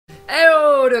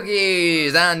Hello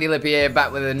Duckies, Andilippi here,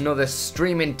 back with another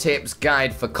streaming tips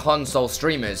guide for console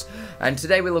streamers. And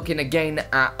today we're looking again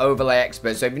at Overlay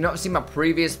Expert. So if you've not seen my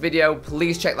previous video,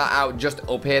 please check that out just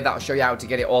up here. That'll show you how to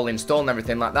get it all installed and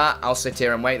everything like that. I'll sit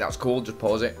here and wait, that's cool, just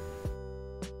pause it.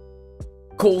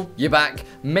 Cool, you're back.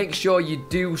 Make sure you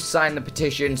do sign the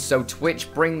petition so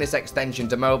Twitch bring this extension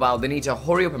to mobile. They need to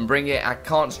hurry up and bring it. I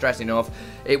can't stress enough.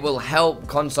 It will help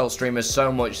console streamers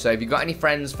so much. So if you've got any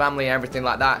friends, family, everything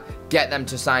like that, get them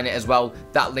to sign it as well.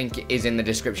 That link is in the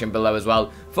description below as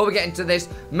well. Before we get into this,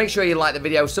 make sure you like the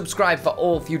video, subscribe for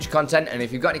all future content, and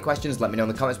if you've got any questions, let me know in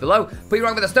the comments below. Put your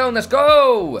rank with a stone, let's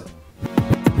go!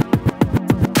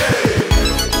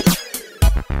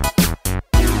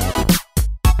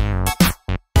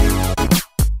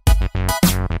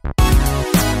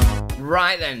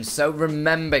 Right then, so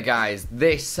remember guys,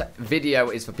 this video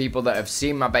is for people that have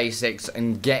seen my basics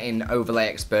and getting Overlay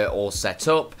Expert all set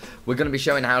up. We're going to be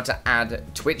showing how to add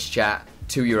Twitch chat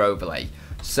to your overlay.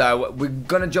 So we're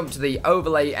going to jump to the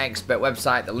Overlay Expert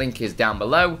website, the link is down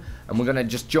below, and we're going to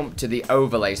just jump to the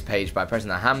overlays page by pressing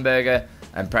the hamburger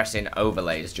and pressing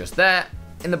overlays just there.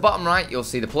 In the bottom right, you'll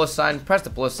see the plus sign, press the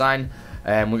plus sign,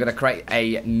 and we're going to create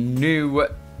a new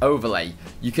overlay.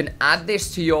 You can add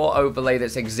this to your overlay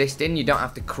that's existing. You don't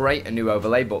have to create a new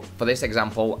overlay, but for this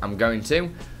example I'm going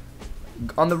to.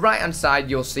 On the right hand side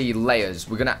you'll see layers.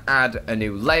 We're going to add a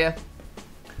new layer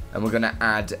and we're going to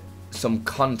add some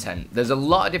content. There's a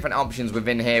lot of different options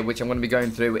within here which I'm going to be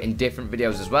going through in different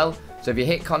videos as well. So if you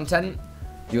hit content,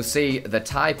 you'll see the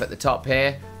type at the top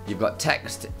here. You've got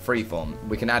text freeform.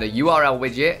 We can add a URL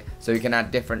widget, so you can add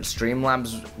different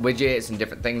Streamlabs widgets and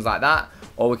different things like that,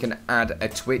 or we can add a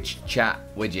Twitch chat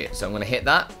widget. So I'm going to hit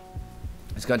that.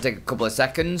 It's going to take a couple of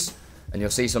seconds, and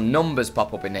you'll see some numbers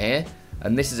pop up in here,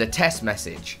 and this is a test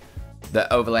message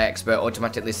that Overlay Expert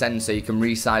automatically sends, so you can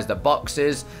resize the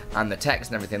boxes and the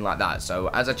text and everything like that. So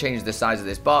as I change the size of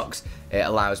this box, it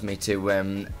allows me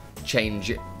to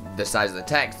change the size of the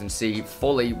text and see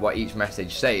fully what each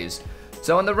message says.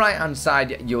 So on the right hand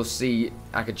side you'll see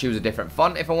I could choose a different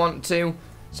font if I want to.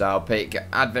 So I'll pick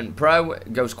Advent Pro,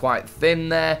 it goes quite thin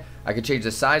there. I could change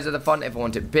the size of the font if I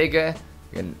want it bigger,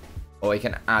 or you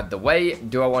can add the weight.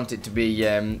 Do I want it to be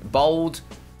bold,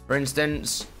 for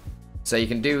instance? So you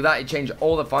can do that, you change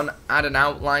all the font, add an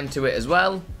outline to it as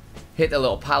well. Hit the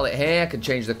little palette here, I can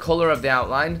change the colour of the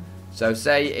outline. So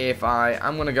say if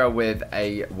I'm going to go with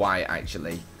a white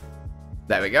actually.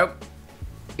 There we go.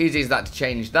 Easy as that to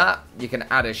change that. You can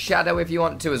add a shadow if you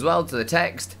want to as well to the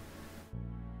text.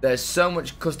 There's so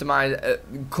much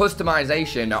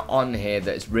customization on here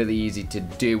that it's really easy to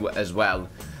do as well.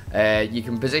 You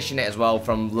can position it as well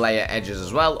from layer edges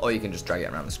as well, or you can just drag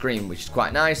it around the screen, which is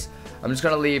quite nice. I'm just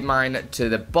going to leave mine to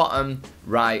the bottom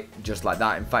right, just like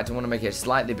that. In fact, I want to make it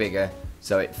slightly bigger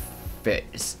so it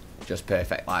fits just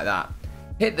perfect like that.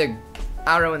 Hit the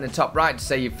arrow in the top right to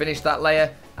say you've finished that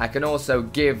layer. I can also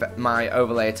give my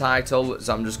overlay a title,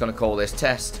 so I'm just going to call this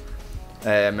test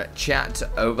chat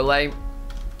overlay.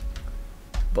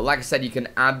 But like I said, you can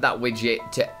add that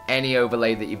widget to any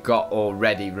overlay that you've got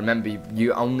already. Remember,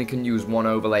 you only can use one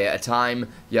overlay at a time.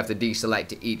 You have to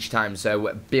deselect it each time,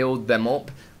 so build them up.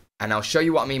 And I'll show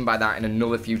you what I mean by that in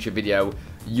another future video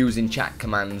using chat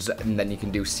commands, and then you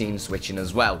can do scene switching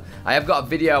as well. I have got a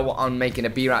video on making a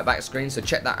Be Right Back screen, so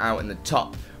check that out in the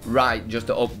top right,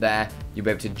 just up there. You'll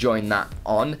be able to join that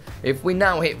on. If we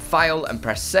now hit file and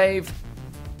press save,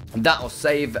 that'll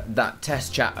save that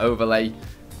test chat overlay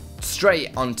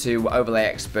straight onto Overlay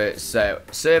Expert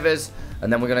servers,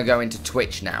 and then we're going to go into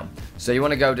Twitch now. So you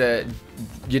want to go to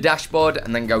your dashboard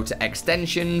and then go to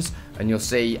extensions, and you'll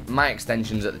see my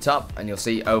extensions at the top, and you'll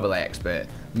see Overlay Expert.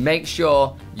 Make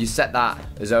sure you set that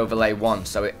as overlay 1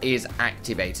 so it is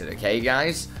activated, okay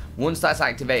guys? Once that's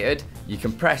activated, you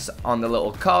can press on the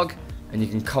little cog and you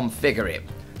can configure it.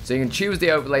 So you can choose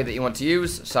the overlay that you want to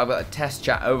use. So I've got a test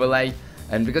chat overlay,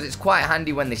 and because it's quite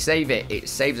handy when they save it, it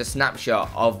saves a snapshot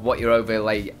of what your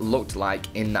overlay looked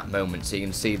like in that moment. So you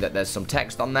can see that there's some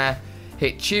text on there.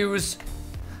 Hit choose,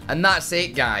 and that's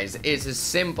it guys. It's as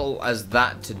simple as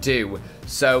that to do.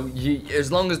 So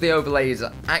as long as the overlay is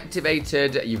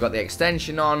activated, you've got the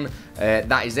extension on,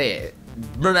 that is it.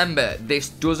 Remember, this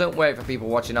doesn't work for people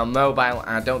watching on mobile, and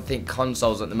I don't think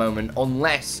consoles at the moment,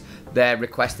 unless they're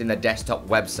requesting the desktop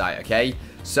website, okay?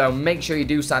 So make sure you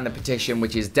do sign the petition,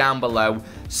 which is down below,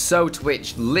 so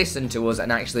Twitch listen to us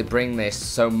and actually bring this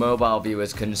so mobile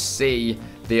viewers can see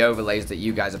the overlays that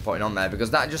you guys are putting on there, because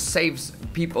that just saves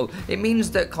people. It means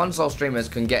that console streamers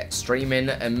can get streaming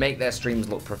and make their streams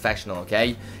look professional,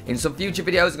 okay? In some future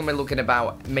videos, I'm going to be looking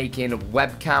about making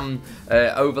webcam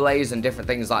overlays and different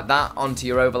things like that onto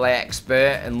your overlay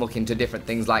expert, and look into different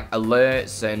things like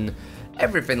alerts and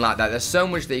everything like that. There's so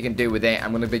much that you can do with it.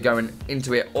 I'm going to be going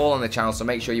into it all on the channel, so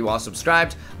make sure you are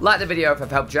subscribed. Like the video if I've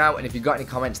helped you out, and if you've got any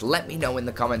comments, let me know in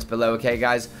the comments below, okay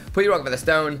guys? Put your rock over the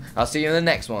stone. I'll see you in the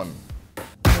next one.